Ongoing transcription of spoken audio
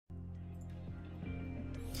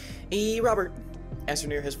Hey, Robert!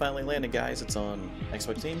 Astroneer has finally landed, guys. It's on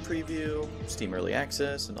Xbox Game Preview, Steam Early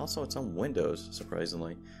Access, and also it's on Windows,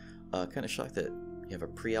 surprisingly. Kind of shocked that you have a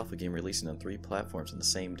pre-alpha game releasing on 3 platforms on the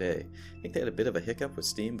same day. I think they had a bit of a hiccup with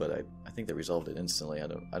Steam, but I think they resolved it instantly. I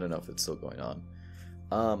don't know if it's still going on.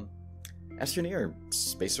 Astroneer,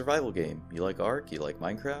 space survival game. You like Ark, you like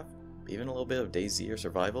Minecraft, even a little bit of DayZ or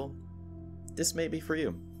survival? This may be for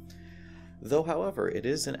you. Though, however, it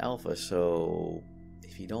is an alpha, so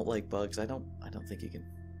if you don't like bugs, I don't think you can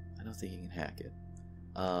hack it.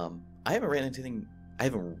 I haven't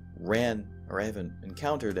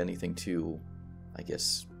encountered anything too, I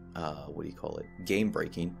guess, what do you call it, game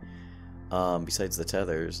breaking, besides the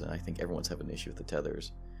tethers, and I think everyone's having an issue with the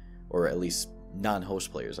tethers, or at least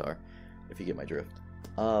non-host players are, if you get my drift.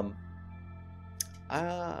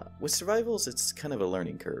 With survivals, it's kind of a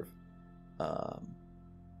learning curve.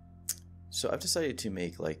 So I've decided to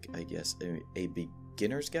make, like, I guess, a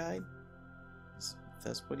beginner's guide. If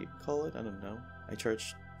that's what you call it, I don't know. I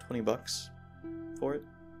charge $20 for it.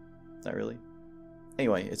 Not really.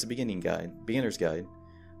 Anyway, it's a beginner's guide,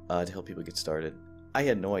 to help people get started. I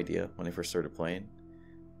had no idea when I first started playing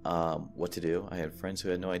what to do. I had friends who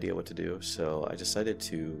had no idea what to do, so I decided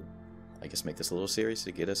to, I guess, make this a little series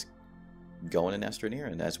to get us going in Astroneer,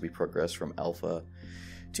 and as we progress from alpha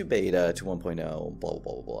to beta to 1.0, blah blah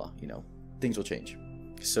blah blah, you know, things will change.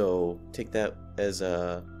 So take that as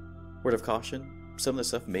a word of caution. Some of the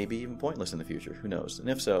stuff may be even pointless in the future, who knows, and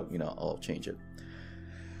if so, you know, I'll change it.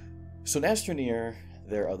 So in Astroneer,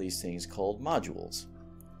 there are these things called modules,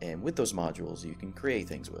 and with those modules you can create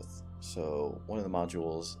things with. So one of the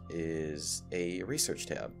modules is a research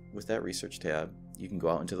tab. With that research tab, you can go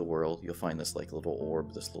out into the world. You'll find this like little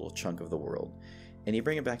orb, this little chunk of the world, and you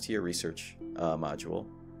bring it back to your research module,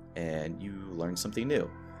 and you learn something new.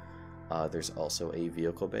 There's also a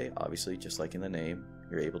vehicle bay, obviously, just like in the name.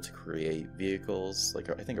 You're able to create vehicles, like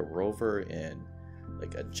I think a rover and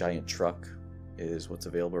like a giant truck is what's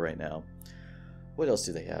available right now. What else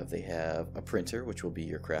do they have? They have a printer, which will be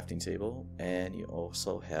your crafting table, and you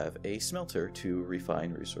also have a smelter to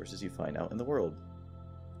refine resources you find out in the world.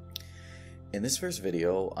 In this first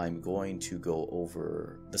video, I'm going to go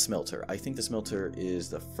over the smelter. I think the smelter is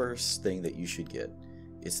the first thing that you should get.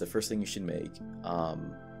 It's the first thing you should make.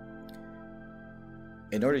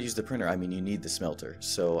 In order to use the printer, I mean, you need the smelter.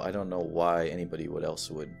 So I don't know why anybody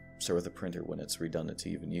else would start with a printer when it's redundant to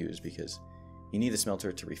even use, because you need the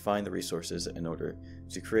smelter to refine the resources in order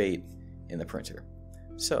to create in the printer.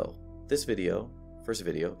 So this video, first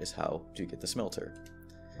video, is how to get the smelter.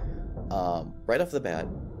 Right off the bat,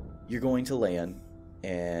 you're going to land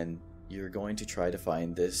and you're going to try to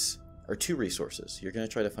find two resources. You're going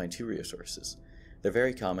to try to find 2 resources. They're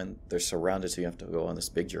very common. They're surrounded, so you have to go on this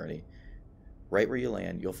big journey. Right where you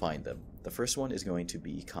land, you'll find them. The first one is going to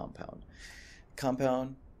be compound.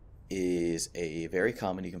 Compound is a very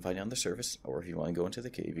common, you can find it on the surface, or if you want to go into the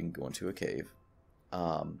cave, you can go into a cave,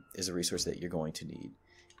 is a resource that you're going to need.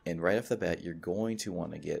 And right off the bat, you're going to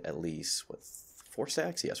want to get at least, 4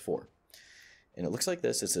 stacks? Yes, 4. And it looks like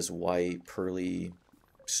this. It's this white, pearly,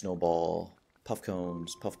 snowball, puff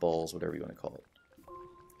cones, puff balls, whatever you want to call it.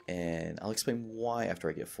 And I'll explain why after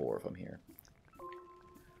I get 4 of them here.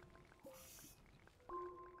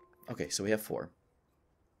 Okay, so we have 4.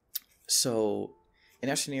 So in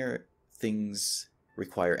Astroneer, things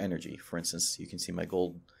require energy. For instance, you can see my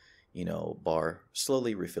gold, bar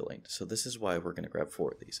slowly refilling. So this is why we're going to grab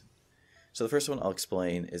 4 of these. So the first one I'll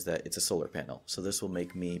explain is that it's a solar panel. So this will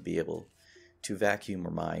make me be able to vacuum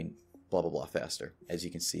or mine blah blah blah faster. As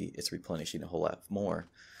you can see, it's replenishing a whole lot more.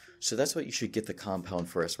 So that's what you should get the compound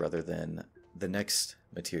first, rather than the next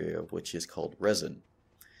material, which is called resin.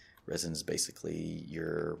 Resin is basically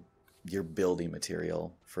your building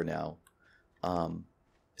material for now.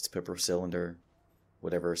 It's pepper cylinder,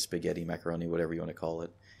 whatever, spaghetti, macaroni, whatever you want to call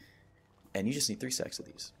it. And you just need 3 stacks of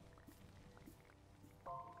these.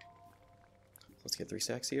 Let's get 3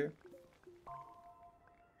 stacks here.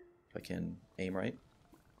 If I can aim right.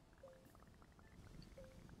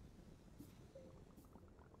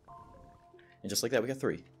 And just like that, we got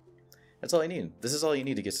 3. That's all I need. This is all you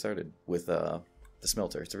need to get started with the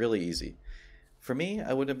smelter. It's really easy. For me,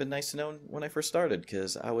 I would have been nice to know when I first started,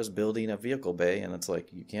 because I was building a vehicle bay, and it's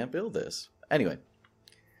like, you can't build this. Anyway,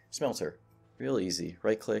 smelter. Real easy.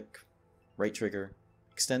 Right click, right trigger,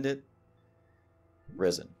 extend it,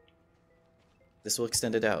 resin. This will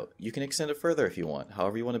extend it out. You can extend it further if you want,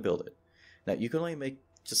 however you want to build it. Now, you can only make,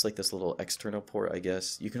 just like this little external port, I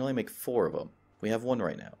guess, you can only make 4 of them. We have 1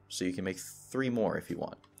 right now, so you can make 3 more if you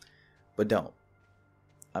want. But don't.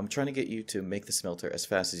 I'm trying to get you to make the smelter as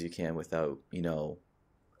fast as you can without,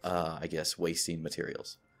 I guess, wasting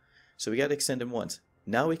materials. So we got to extend it once.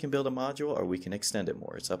 Now we can build a module, or we can extend it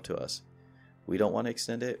more. It's up to us. We don't want to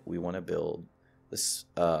extend it. We want to build this,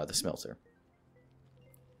 the smelter.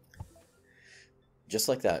 Just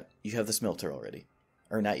like that, you have the smelter already.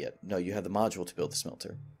 Or not yet. No, you have the module to build the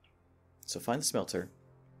smelter. So find the smelter.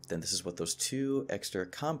 Then this is what those 2 extra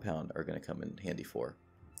compound are going to come in handy for.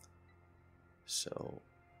 So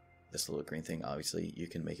this little green thing, obviously, you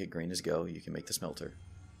can make it green as go. You can make the smelter.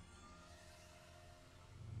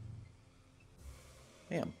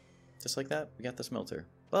 Bam. Just like that, we got the smelter.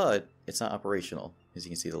 But it's not operational. As you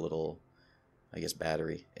can see, the little, I guess,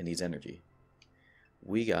 battery, it needs energy.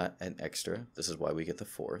 We got an extra, this is why we get the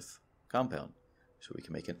 4th compound. So we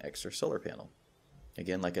can make an extra solar panel.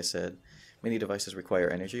 Again, like I said, many devices require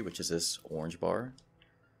energy, which is this orange bar.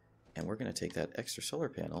 And we're going to take that extra solar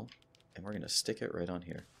panel and we're going to stick it right on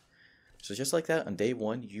here. So just like that, on day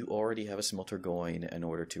 1, you already have a smelter going in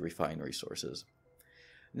order to refine resources.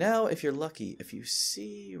 Now, if you're lucky, if you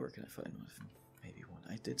see, where can I find one? Maybe one.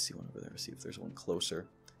 I did see one over there. See if there's one closer.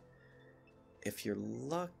 If you're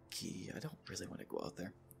lucky, I don't really want to go out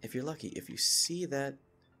there. If you're lucky, if you see that's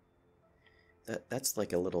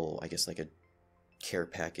like a little, I guess like a care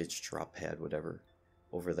package, drop pad, whatever,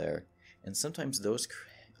 over there. And sometimes those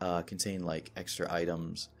contain like extra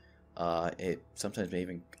items. It sometimes may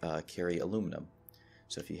even carry aluminum.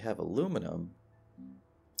 So if you have aluminum,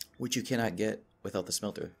 which you cannot get without the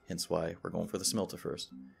smelter, hence why we're going for the smelter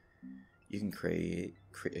first, you can create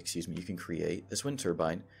this wind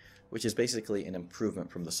turbine, which is basically an improvement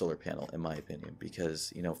from the solar panel, in my opinion,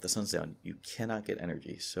 because, you know, if the sun's down, you cannot get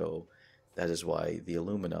energy. So that is why the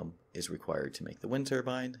aluminum is required to make the wind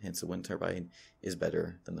turbine. Hence, the wind turbine is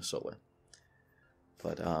better than the solar.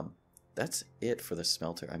 But that's it for the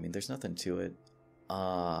smelter. I mean, there's nothing to it.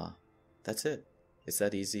 That's it. It's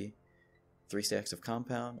that easy. 3 stacks of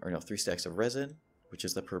compound, or no, 3 stacks of resin, which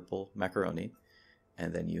is the purple macaroni,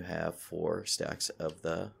 and then you have 4 stacks of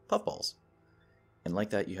the puffballs. And like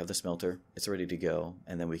that, you have the smelter. It's ready to go,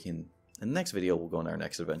 and then we can, in the next video, we'll go on our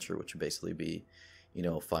next adventure, which would basically be, you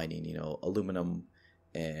know, finding, you know, aluminum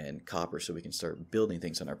and copper so we can start building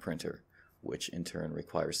things on our printer, which in turn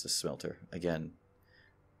requires the smelter. Again,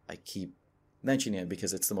 I keep mentioning it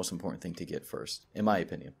because it's the most important thing to get first, in my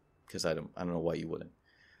opinion, because I don't know why you wouldn't.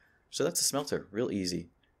 So that's the smelter, real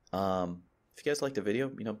easy. If you guys liked the video,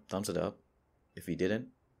 you know, thumbs it up. If you didn't,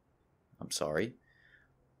 I'm sorry.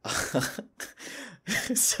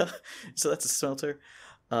 so that's a smelter.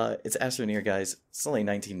 It's Astroneer, guys. It's only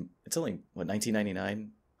what, $19.99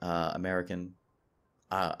 American.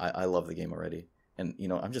 I love the game already, and you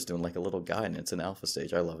know, I'm just doing like a little guide, and it's an alpha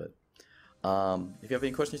stage. I love it. If you have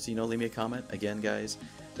any questions, you know, leave me a comment. Again, guys,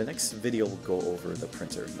 the next video will go over the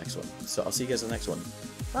printer, next one. So I'll see you guys in the next one.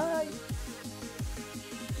 Bye.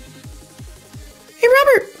 Hey,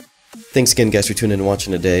 Robert! Thanks again, guys, for tuning in and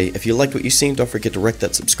watching today. If you liked what you seen, don't forget to wreck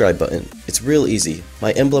that subscribe button. It's real easy.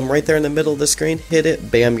 My emblem right there in the middle of the screen, hit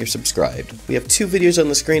it, bam, you're subscribed. We have 2 videos on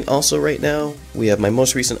the screen also right now. We have my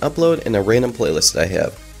most recent upload and a random playlist that I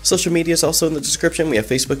have. Social media is also in the description. We have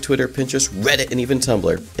Facebook, Twitter, Pinterest, Reddit, and even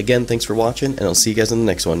Tumblr. Again, thanks for watching, and I'll see you guys in the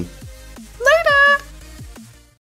next one.